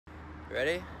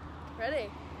Ready? Ready.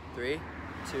 3,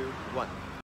 2, 1.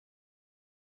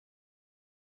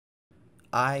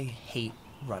 I hate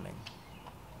running.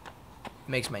 It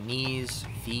makes my knees,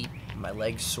 feet, and my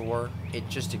legs sore. It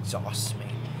just exhausts me.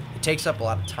 It takes up a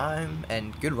lot of time,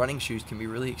 and good running shoes can be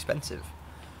really expensive.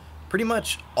 Pretty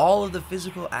much all of the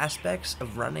physical aspects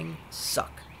of running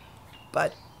suck.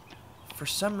 But for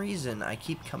some reason, I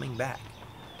keep coming back.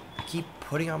 I keep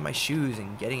putting on my shoes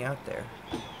and getting out there.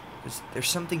 There's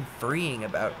something freeing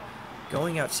about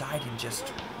going outside and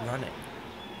just running.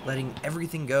 Letting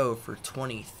everything go for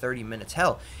 20, 30 minutes.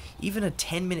 Hell, even a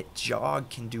 10-minute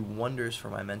jog can do wonders for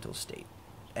my mental state.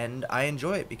 And I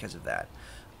enjoy it because of that.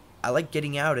 I like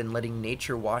getting out and letting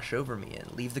nature wash over me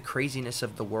and leave the craziness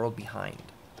of the world behind.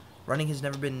 Running has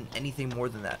never been anything more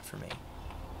than that for me.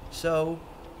 So,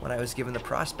 when I was given the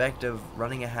prospect of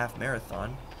running a half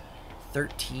marathon,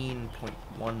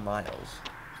 13.1 miles,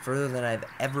 further than I've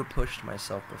ever pushed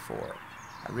myself before,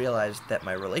 I realized that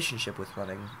my relationship with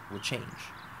running would change.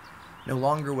 No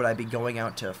longer would I be going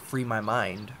out to free my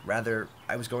mind, rather,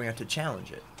 I was going out to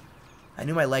challenge it. I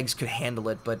knew my legs could handle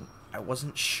it, but I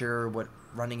wasn't sure what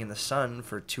running in the sun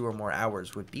for 2 or more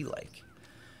hours would be like.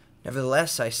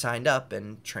 Nevertheless, I signed up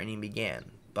and training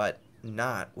began, but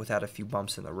not without a few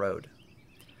bumps in the road.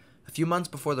 A few months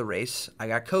before the race, I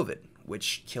got COVID,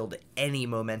 which killed any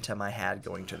momentum I had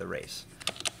going to the race.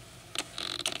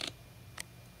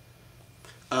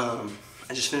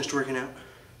 I just finished working out.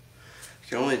 I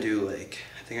can only do I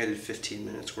think I did 15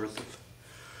 minutes worth of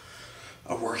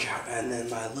a workout, and then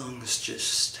my lungs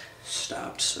just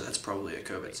stopped, so that's probably a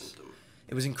COVID symptom.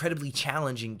 It was incredibly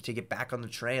challenging to get back on the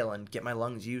trail and get my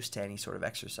lungs used to any sort of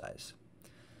exercise.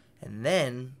 And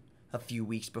then, a few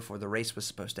weeks before the race was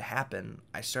supposed to happen,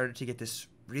 I started to get this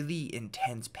really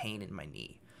intense pain in my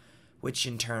knee, which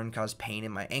in turn caused pain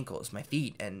in my ankles, my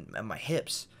feet, and my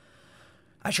hips.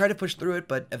 I tried to push through it,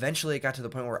 but eventually it got to the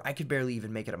point where I could barely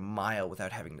even make it a mile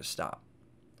without having to stop.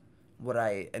 What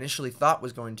I initially thought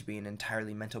was going to be an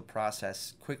entirely mental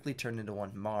process quickly turned into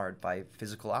one marred by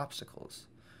physical obstacles.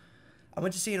 I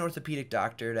went to see an orthopedic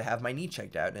doctor to have my knee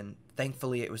checked out, and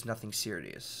thankfully it was nothing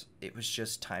serious. It was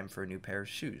just time for a new pair of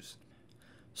shoes.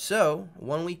 So,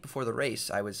 1 week before the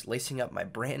race, I was lacing up my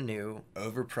brand new,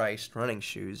 overpriced running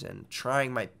shoes and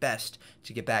trying my best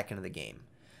to get back into the game.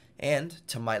 And,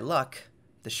 to my luck,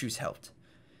 the shoes helped.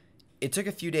 It took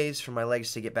a few days for my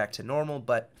legs to get back to normal,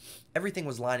 but everything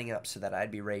was lining up so that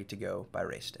I'd be ready to go by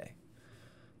race day.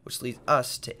 Which leads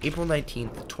us to April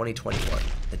 19th, 2021,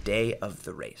 the day of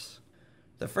the race.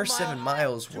 The first 7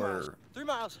 miles were 3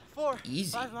 miles, 4,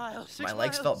 easy. 5 miles, 6 My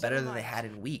legs miles, felt better 7 than they miles. had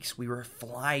in weeks. We were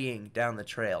flying down the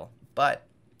trail. But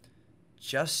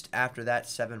just after that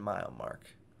 7-mile mark,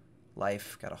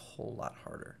 life got a whole lot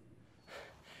harder.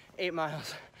 8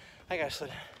 miles. I gotta slow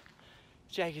down.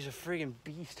 Jackie's a friggin'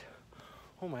 beast.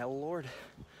 Oh my lord.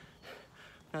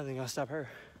 Nothing gonna stop her.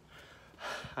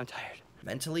 I'm tired.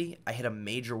 Mentally, I hit a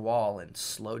major wall and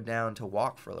slowed down to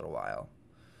walk for a little while.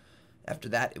 After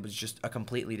that, it was just a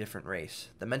completely different race.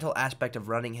 The mental aspect of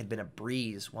running had been a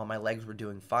breeze while my legs were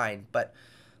doing fine, but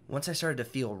once I started to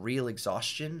feel real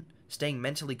exhaustion, staying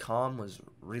mentally calm was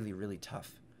really, really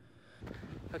tough.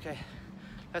 Okay,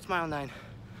 that's mile 9.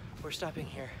 We're stopping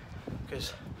here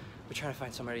because we're trying to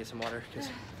find somebody to get some water because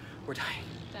we're dying.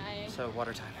 So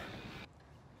water time.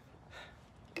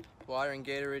 Water and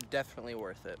Gatorade, definitely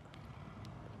worth it.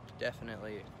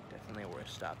 Definitely worth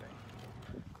stopping.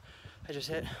 I just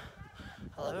hit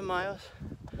 11 miles.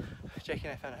 Jackie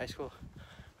and I found a high school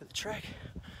with a track,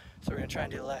 so we're gonna try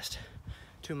and do the last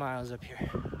 2 miles up here.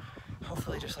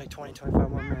 Hopefully just 20, 25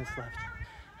 more minutes left,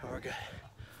 and we're good.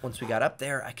 Once we got up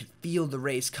there, I could feel the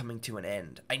race coming to an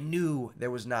end. I knew there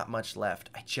was not much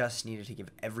left. I just needed to give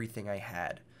everything I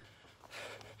had.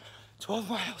 12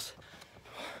 miles.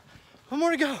 1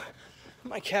 more to go.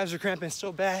 My calves are cramping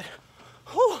so bad.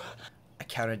 Whew. I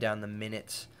counted down the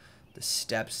minutes, the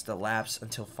steps, the laps,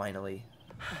 until finally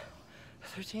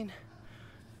 13.1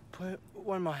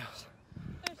 miles.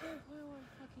 13.1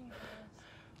 fucking miles.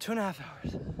 2.5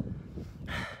 hours.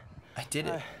 I did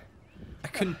it. I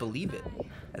couldn't believe it.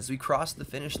 As we crossed the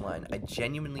finish line, I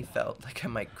genuinely felt like I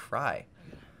might cry.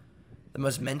 The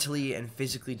most mentally and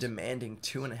physically demanding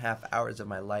 2.5 hours of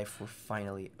my life were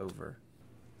finally over.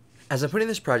 As I'm putting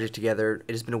this project together,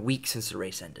 it has been a week since the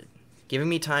race ended, giving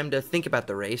me time to think about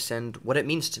the race and what it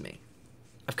means to me.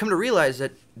 I've come to realize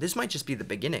that this might just be the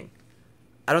beginning.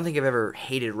 I don't think I've ever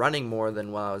hated running more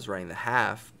than while I was running the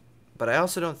half, but I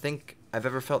also don't think I've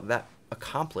ever felt that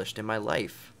accomplished in my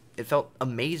life. It felt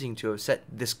amazing to have set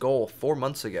this goal 4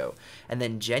 months ago and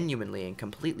then genuinely and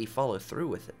completely follow through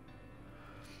with it.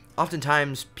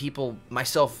 Oftentimes, people,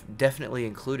 myself definitely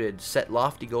included, set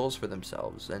lofty goals for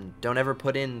themselves and don't ever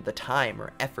put in the time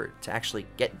or effort to actually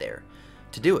get there,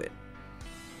 to do it.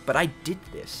 But I did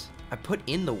this. I put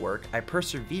in the work, I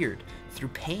persevered through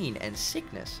pain and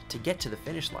sickness to get to the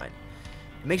finish line.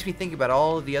 It makes me think about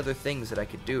all of the other things that I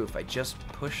could do if I just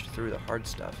pushed through the hard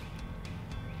stuff.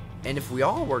 And if we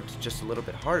all worked just a little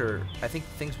bit harder, I think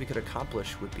the things we could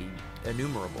accomplish would be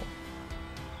innumerable.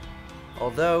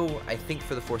 Although, I think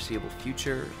for the foreseeable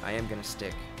future, I am going to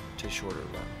stick to shorter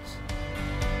runs.